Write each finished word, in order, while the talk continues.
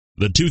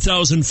The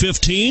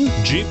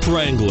 2015 Jeep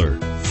Wrangler.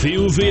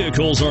 Few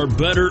vehicles are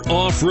better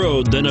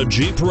off-road than a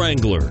Jeep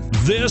Wrangler.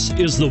 This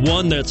is the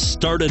one that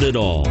started it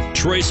all.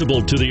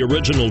 Traceable to the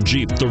original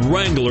Jeep, the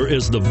Wrangler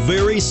is the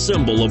very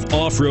symbol of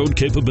off-road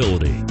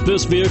capability.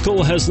 This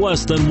vehicle has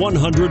less than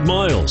 100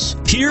 miles.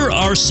 Here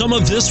are some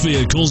of this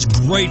vehicle's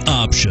great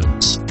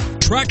options: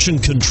 traction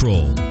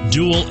control,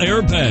 dual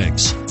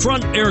airbags,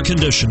 front air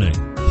conditioning,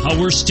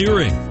 power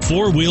steering,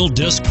 four-wheel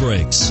disc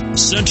brakes,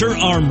 center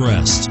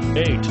armrest,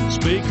 8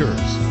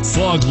 speakers,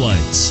 fog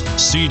lights,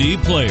 CD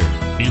player,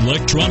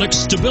 electronic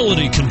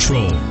stability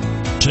control.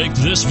 Take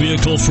this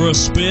vehicle for a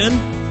spin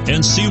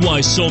and see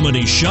why so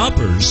many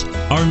shoppers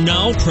are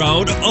now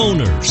proud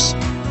owners.